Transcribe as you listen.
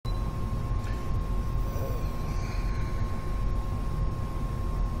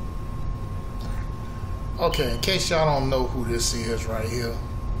Okay, in case y'all don't know who this is right here,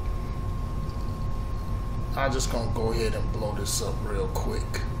 I'm just gonna go ahead and blow this up real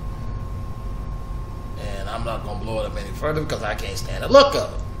quick. And I'm not gonna blow it up any further because I can't stand the look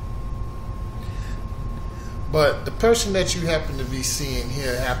of it. But the person that you happen to be seeing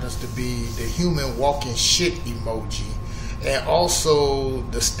here happens to be the human walking shit emoji, and also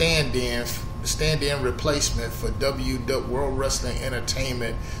the stand-in replacement for World Wrestling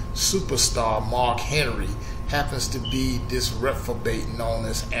Entertainment superstar Mark Henry happens to be this reprobate known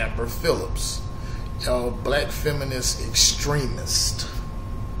as Amber Phillips, a black feminist extremist.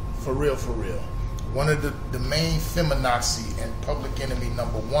 For real, for real. One of the main feminazi and public enemy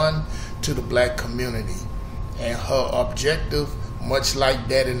 #1 to the black community. And her objective, much like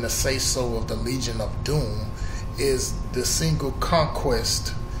that in the say-so of the Legion of Doom, is the single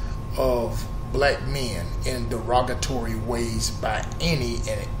conquest of black men in derogatory ways by any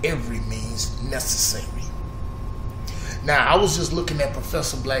and every means necessary. Now, I was just looking at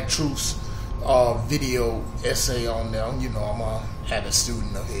Professor Black Truth's video essay on there. You know, I'm a avid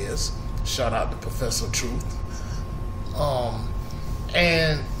student of his. Shout out to Professor Truth.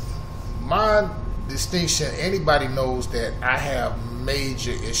 And my distinction, anybody knows that I have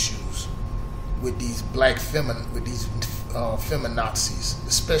major issues with these black feminazis,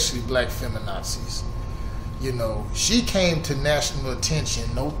 especially black feminazis. You know, she came to national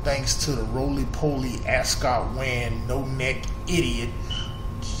attention no thanks to the roly-poly ascot wearing no-neck idiot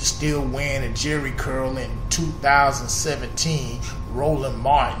still wearing a jerry curl in 2017. Roland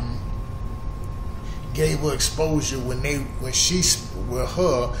Martin gave her exposure when she with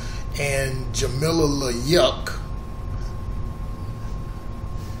her and Jamilla Yuck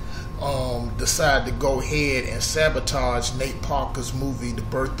decided to go ahead and sabotage Nate Parker's movie The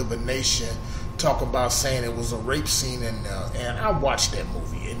Birth of a Nation, talk about saying it was a rape scene in there. And I watched that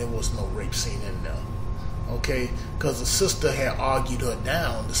movie and there was no rape scene in there, okay, because the sister had argued her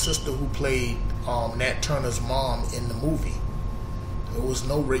down, the sister who played Nat Turner's mom in the movie. There was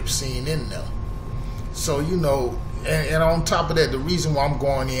no rape scene in there. So, you know, and on top of that, the reason why I'm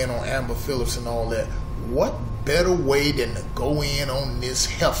going in on Amber Phillips and all that, what better way than to go in on this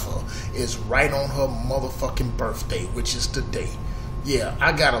heifer is right on her motherfucking birthday, which is today. Yeah,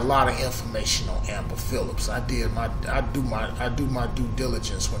 I got a lot of information on Amber Phillips. I do my due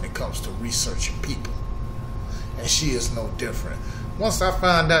diligence when it comes to researching people, and she is no different. Once I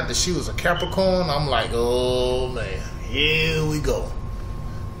found out that she was a Capricorn, I'm like, oh man, here we go.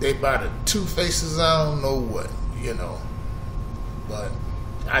 They by the two faces, I don't know what, you know. But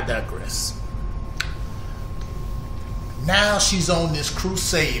I digress. Now she's on this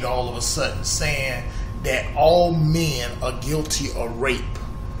crusade all of a sudden saying that all men are guilty of rape.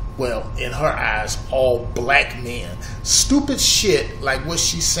 Well, in her eyes, all black men. Stupid shit like what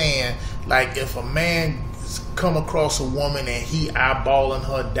she's saying, like if a man come across a woman and he eyeballing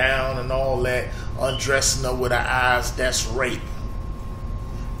her down and all that, undressing her with her eyes, that's rape.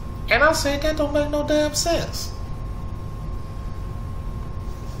 And I said, that don't make no damn sense.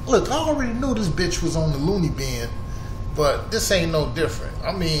 Look, I already knew this bitch was on the loony bin, but this ain't no different.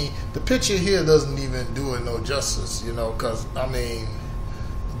 I mean, the picture here doesn't even do it no justice, you know, because, I mean,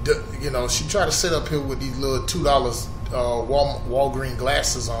 you know, she tried to sit up here with these little $2 Walgreens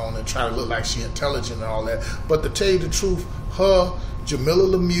glasses on and try to look like she intelligent and all that. But to tell you the truth, her, Jamilla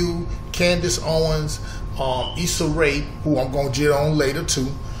LePuke, Candance, Owens, Issa, who I'm going to get on later too,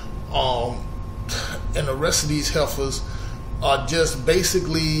 and the rest of these heifers are just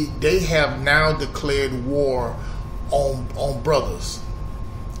basically, they have now declared war on brothers.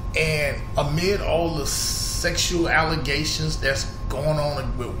 And amid all the sexual allegations that's going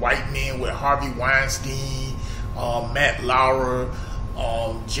on with white men, with Harvey Weinstein, Matt Lauer,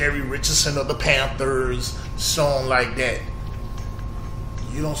 Jerry Richardson of the Panthers, so on like that,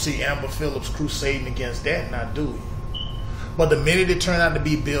 you don't see Amber Phillips crusading against that, now do you? But the minute it turned out to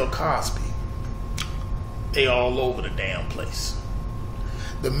be Bill Cosby, they all over the damn place.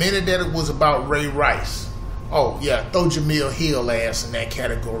 The minute that it was about Ray Rice, oh yeah, throw Jemele Hill ass in that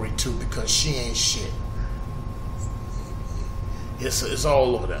category too, because she ain't shit. It's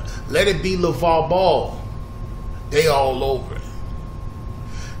all over there. Let it be LeVar Ball, they all over it.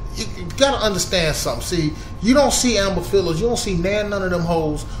 You gotta understand something. See, you don't see Amber Phillips, you don't see none of them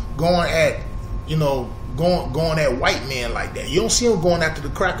hoes going at, you know, going at white men like that. You don't see them going after the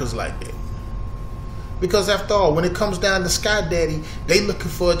crackers like that. Because after all, when it comes down to Sky Daddy, they looking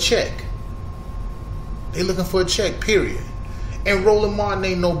for a check. They looking for a check, period. And Roland Martin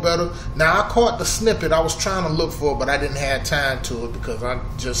ain't no better. Now, I caught the snippet I was trying to look for, but I didn't have time to it because I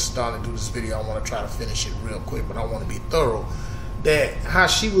just started to do this video. I want to try to finish it real quick, but I want to be thorough. that how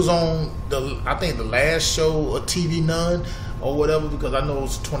she was on I think the last show of TV None or whatever, because I know it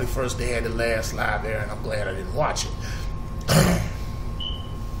was the 21st they had the last live air, and I'm glad I didn't watch it.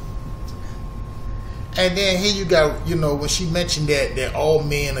 And then here you got, you know, when she mentioned that all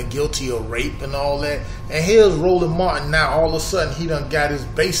men are guilty of rape and all that, and here's Roland Martin. Now all of a sudden he done got his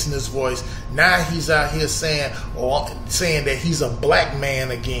bass in his voice. Now he's out here saying that he's a black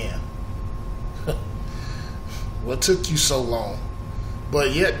man again. What took you so long?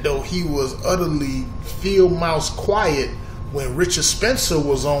 But yet though, he was utterly field mouse quiet when Richard Spencer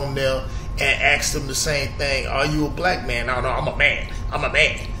was on there and asked him the same thing. Are you a black man? No, I'm a man. I'm a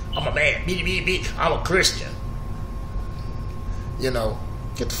man. I'm a man. I'm a Christian. You know,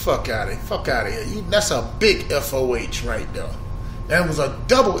 get the fuck out of here. Fuck out of here. That's a big FOH right there. That was a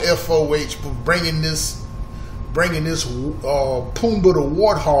double FOH for bringing this Pumbaa the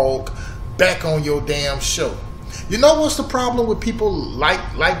Warthog back on your damn show. You know what's the problem with people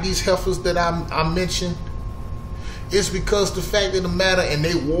like these heifers that I mentioned? It's because the fact of the matter, and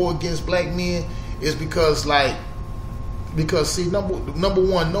they war against black men, is because see, number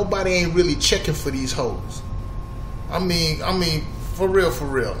one, nobody ain't really checking for these hoes. I mean, for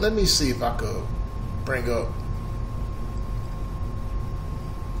real. Let me see if I could bring up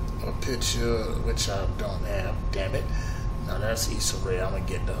a picture, which I don't have. Damn it! No, that's Issa Rae. I'm gonna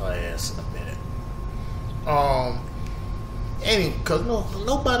get to her ass in a minute. Cause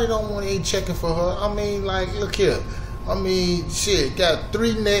nobody ain't checking for her. I mean, like, look here. I mean, shit, got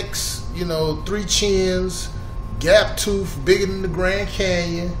 3 necks, you know, 3 chins, gap tooth bigger than the Grand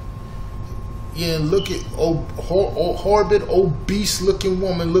Canyon. Yeah, look at horrid, obese looking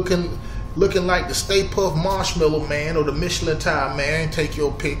woman, looking like the Stay Puft Marshmallow Man or the Michelin Tire Man. Take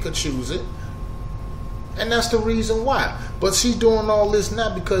your pick or choose it. And that's the reason why. But she's doing all this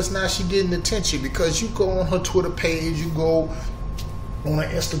not because now she's getting attention. Because you go on her Twitter page, you go on her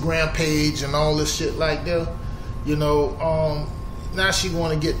Instagram page and all this shit like that. You know, now she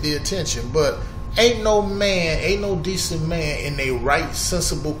want to get the attention. But ain't no decent man in a right,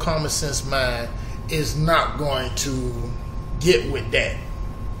 sensible, common sense mind is not going to get with that.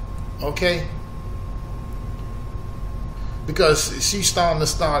 Okay? Because she's starting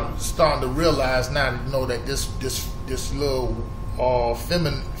to realize now, to know that this little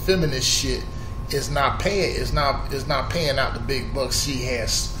feminist shit is not paying out the big bucks she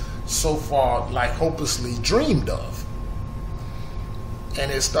has so far like hopelessly dreamed of.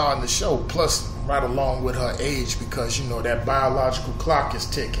 And it's starting to show, plus right along with her age, because you know that biological clock is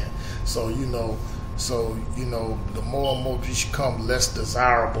ticking. So you know the more and more she become less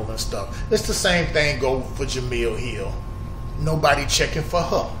desirable and stuff. It's the same thing go for Jemele Hill. Nobody checking for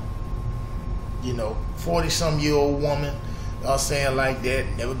her. You know, 40-some-year-old woman, saying like that,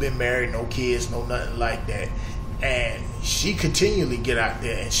 never been married, no kids, no nothing like that. And she continually get out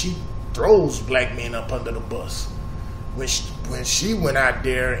there and she throws black men up under the bus. When she went out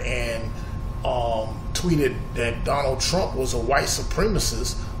there and tweeted that Donald Trump was a white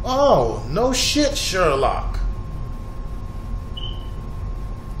supremacist, oh, no shit, Sherlock.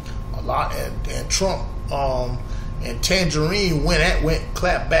 A lot, and Trump and Tangerine went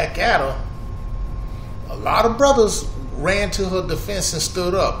clapped back at her. A lot of brothers ran to her defense and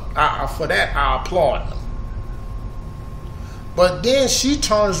stood up. For that, I applaud them. But then she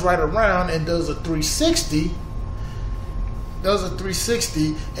turns right around and does a 360.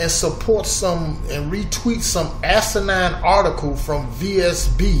 And supports and retweets some asinine article from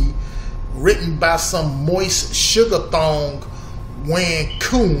VSB written by some moist sugar thong wearing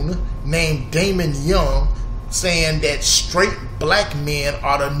coon named Damon Young, saying that straight black men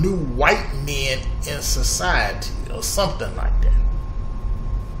are the new white men in society or something like that.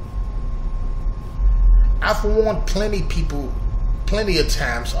 I've warned plenty of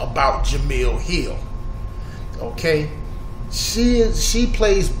times about Jemele Hill. Okay? She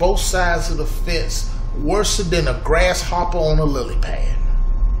plays both sides of the fence worse than a grasshopper on a lily pad.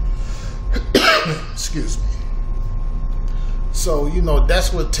 Excuse me. So, you know,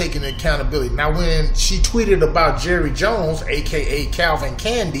 that's what taking accountability. Now, when she tweeted about Jerry Jones, a.k.a. Calvin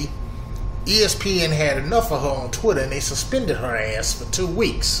Candy, ESPN had enough of her on Twitter and they suspended her ass for 2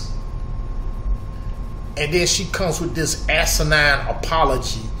 weeks. And then she comes with this asinine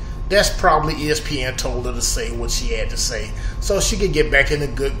apology. That's probably ESPN told her to say what she had to say, so she could get back in the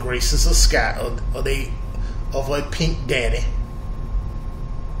good graces of Scott of her pink daddy.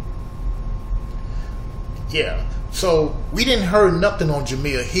 Yeah, so we didn't hear nothing on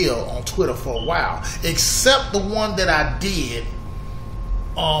Jemele Hill on Twitter for a while, except the one that I did,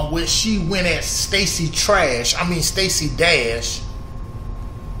 where she went at Stacey Dash,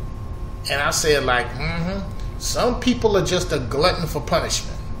 and I said like, Some people are just a glutton for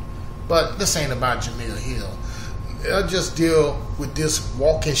punishment. But this ain't about Jamil Hill. I'll just deal with this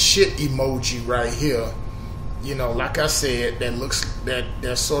walking shit emoji right here. You know, like I said,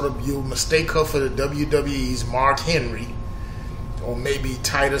 that sort of, you mistake her for the WWE's Mark Henry, or maybe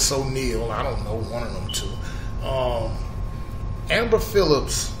Titus O'Neil. I don't know, one of them two. Amber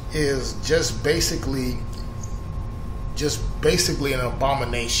Phillips is just basically an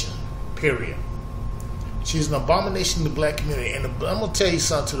abomination. Period. She's an abomination to the black community. And I'm going to tell you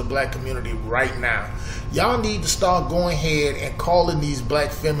something to the black community right now. Y'all need to start going ahead and calling these black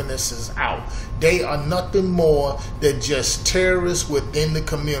feminists out. They are nothing more than just terrorists within the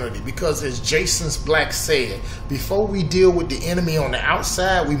community. Because as Jason's Black said, before we deal with the enemy on the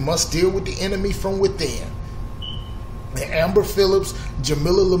outside, we must deal with the enemy from within. And Amber Phillips,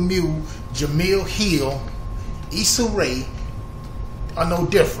 Jamilla LePuke, Jemele Hill, Issa Rae are no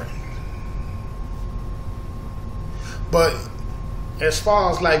different. But as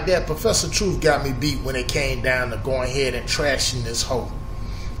far as like that, Professor Truth got me beat when it came down to going ahead and trashing this hoe.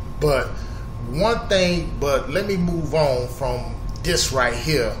 But one thing, let me move on from this right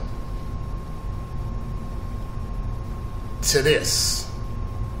here to this.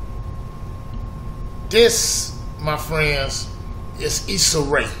 This, my friends, is Issa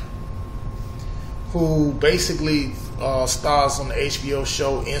Rae, who basically stars on the HBO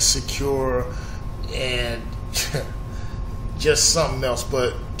show Insecure and just something else.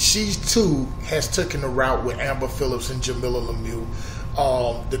 But she too has taken the route with Amber Phillips and Jamilla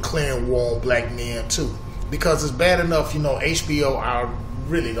LePuke, declaring war on black men too. Because it's bad enough, you know, HBO, I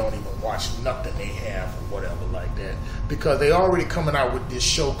really don't even watch nothing they have or whatever like that, because they already coming out with this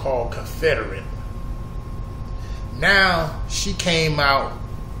show called Confederate. Now she came out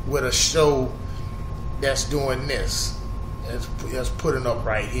with a show that's doing this. It's putting up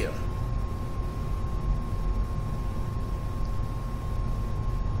right here.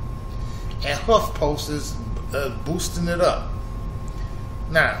 And HuffPost is boosting it up.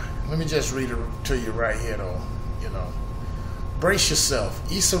 Now, let me just read it to you right here, though. You know, brace yourself.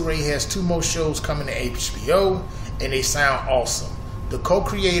 Issa Rae has 2 more shows coming to HBO, and they sound awesome. The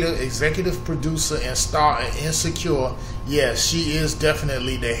co-creator, executive producer, and star in Insecure, yes, she is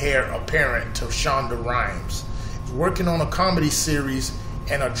definitely the heir apparent to Shonda Rhimes. Working on a comedy series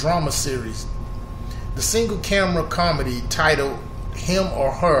and a drama series. The single-camera comedy titled Him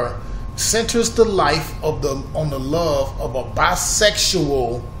or Her centers the life of on the love of a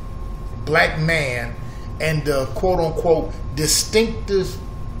bisexual black man and the quote-unquote distinctly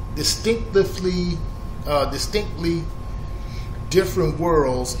different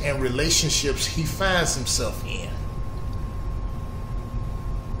worlds and relationships he finds himself in.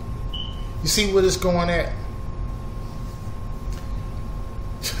 You see where it's going at?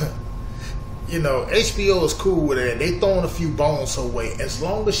 You know, HBO is cool with it. They throwing a few bones her way. As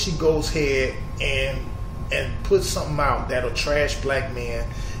long as she goes ahead and puts something out that'll trash black men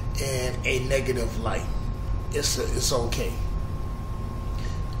in a negative light, it's okay.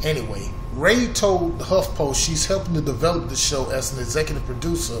 Anyway, Rae told the HuffPost she's helping to develop the show as an executive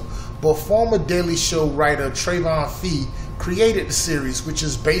producer, but former Daily Show writer Trayvon Fee created the series, which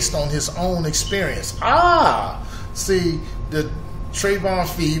is based on his own experience. See, the Trayvon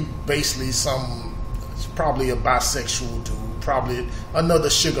Fee, basically probably a bisexual dude, probably another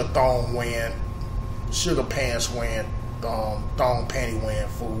sugar pants wearing, thong panty wearing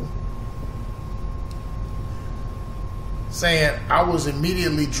fool. Saying, I was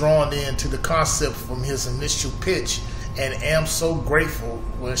immediately drawn into the concept from his initial pitch and am so grateful.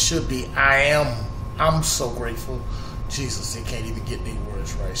 Well, it should be I'm so grateful. Jesus, they can't even get their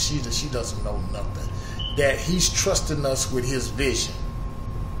words right. She doesn't know nothing. That he's trusting us with his vision.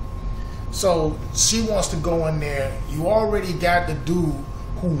 So she wants to go in there. You already got the dude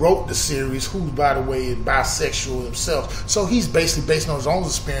who wrote the series, who, by the way, is bisexual himself. So he's basically based on his own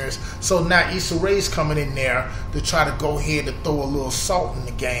experience. So now Issa Rae's coming in there to try to go ahead and throw a little salt in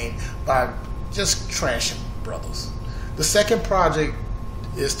the game by just trashing brothers. The second project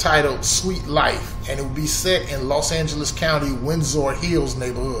is titled Sweet Life, and it will be set in Los Angeles County, Windsor Hills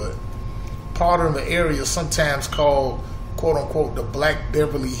neighborhood, part of the area sometimes called, quote-unquote, the Black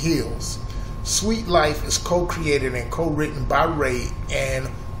Beverly Hills. Sweet Life is co-created and co-written by Rae and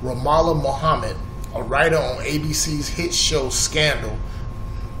Ramallah Muhammad, a writer on ABC's hit show Scandal.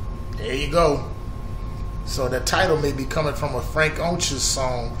 There you go. So the title may be coming from a Frank Ocean's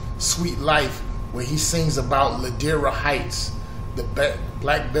song, Sweet Life, where he sings about Ladera Heights, the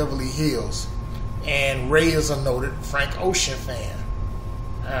Black Beverly Hills. And Rae is a noted Frank Ocean fan.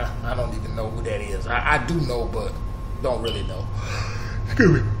 I don't even know who that is. I do know, but don't really know.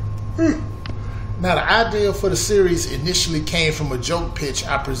 Excuse me. Now, the idea for the series initially came from a joke pitch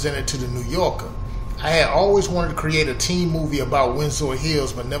I presented to the New Yorker. I had always wanted to create a teen movie about Windsor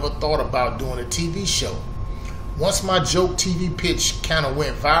Hills, but never thought about doing a TV show. Once my joke TV pitch kind of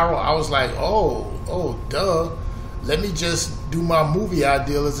went viral, I was like, oh, duh. Let me just do my movie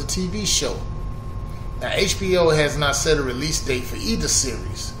ideal as a TV show. Now, HBO has not set a release date for either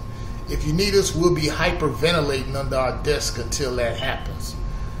series. If you need us, we'll be hyperventilating under our desk until that happens.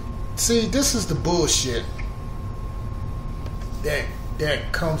 See, this is the bullshit that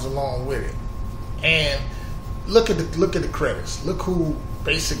comes along with it. And look at the credits. Look who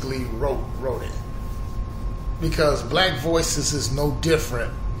basically wrote it. Because Black Voices is no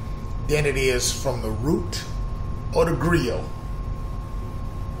different than it is from The Root or The Griot,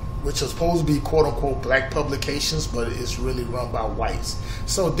 which are supposed to be quote-unquote black publications, but it's really run by whites.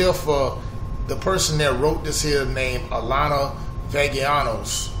 So therefore, the person that wrote this here named Alana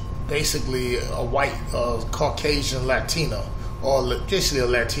Vagianos, basically a white Caucasian Latina, or basically a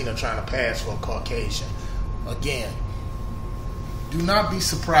Latina trying to pass for a Caucasian. Again, do not be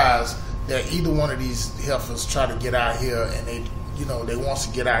surprised that either one of these heifers try to get out here and they wants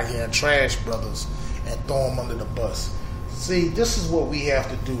to get out here and trash brothers and throw them under the bus. See, this is what we have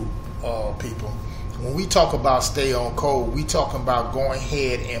to do, people. When we talk about stay on code, we talking about going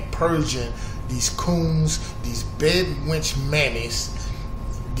ahead and purging these coons, these bed wench mammies,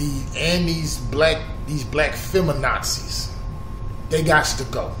 these black feminazis. They got to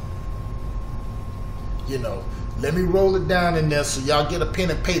go. Let me roll it down in there so y'all get a pen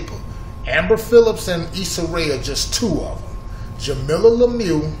and paper. Amber Phillips and Issa Rae are just two of them.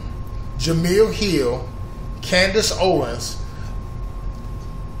 Jamilla, Jemele Hill, Candance Owens,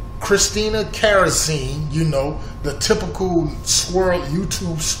 Christina Karazine, the typical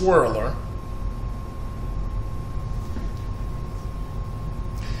YouTube swirler.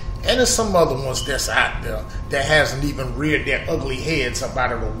 And there's some other ones that's out there that hasn't even reared their ugly heads up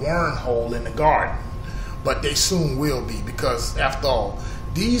out of a wormhole in the garden. But they soon will be, because after all,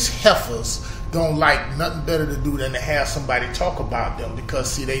 these heifers don't like nothing better to do than to have somebody talk about them, because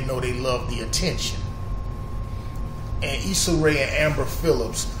see, they know they love the attention. And Issa Rae and Amber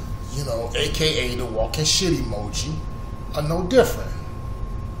Phillips, aka the walking shit emoji, are no different.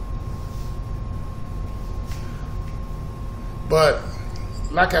 But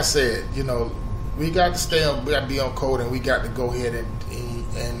like I said, we got to stay on, we got to be on code, and we got to go ahead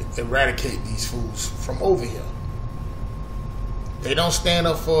and eradicate these fools from over here. They don't stand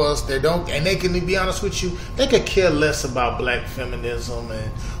up for us. They don't, and they can be honest with you, they could care less about black feminism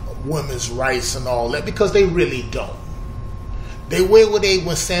and women's rights and all that, because they really don't. Where were they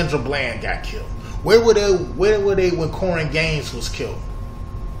when Sandra Bland got killed? Where were they when Corin Gaines was killed?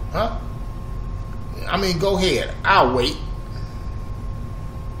 Huh? I mean, go ahead. I'll wait.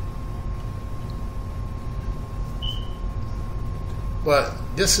 But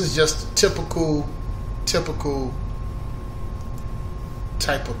this is just typical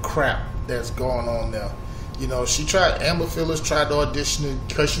type of crap that's going on there. Amber Phillips tried to audition,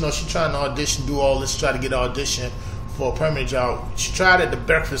 because she trying to audition, do all this, try to get an audition for a permanent job. She tried at the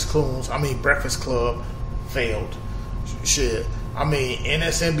Breakfast Club, failed. Shit.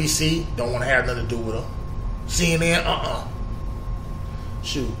 NSNBC don't want to have nothing to do with her. CNN,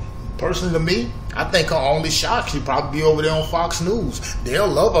 Shoot. Personally to me, I think her only shot, she'd probably be over there on Fox News. They'll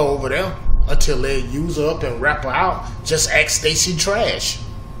love her over there until they use her up and wrap her out. Just act Stacey trash.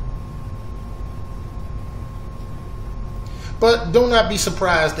 But do not be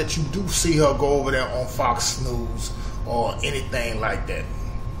surprised that you do see her go over there on Fox News or anything like that.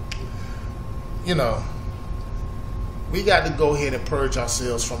 We got to go ahead and purge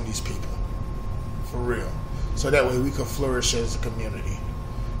ourselves from these people. For real. So that way we can flourish as a community.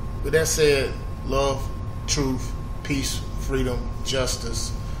 With that said, love, truth, peace, freedom,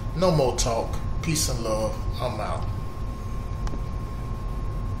 justice. No more talk. Peace and love. I'm out.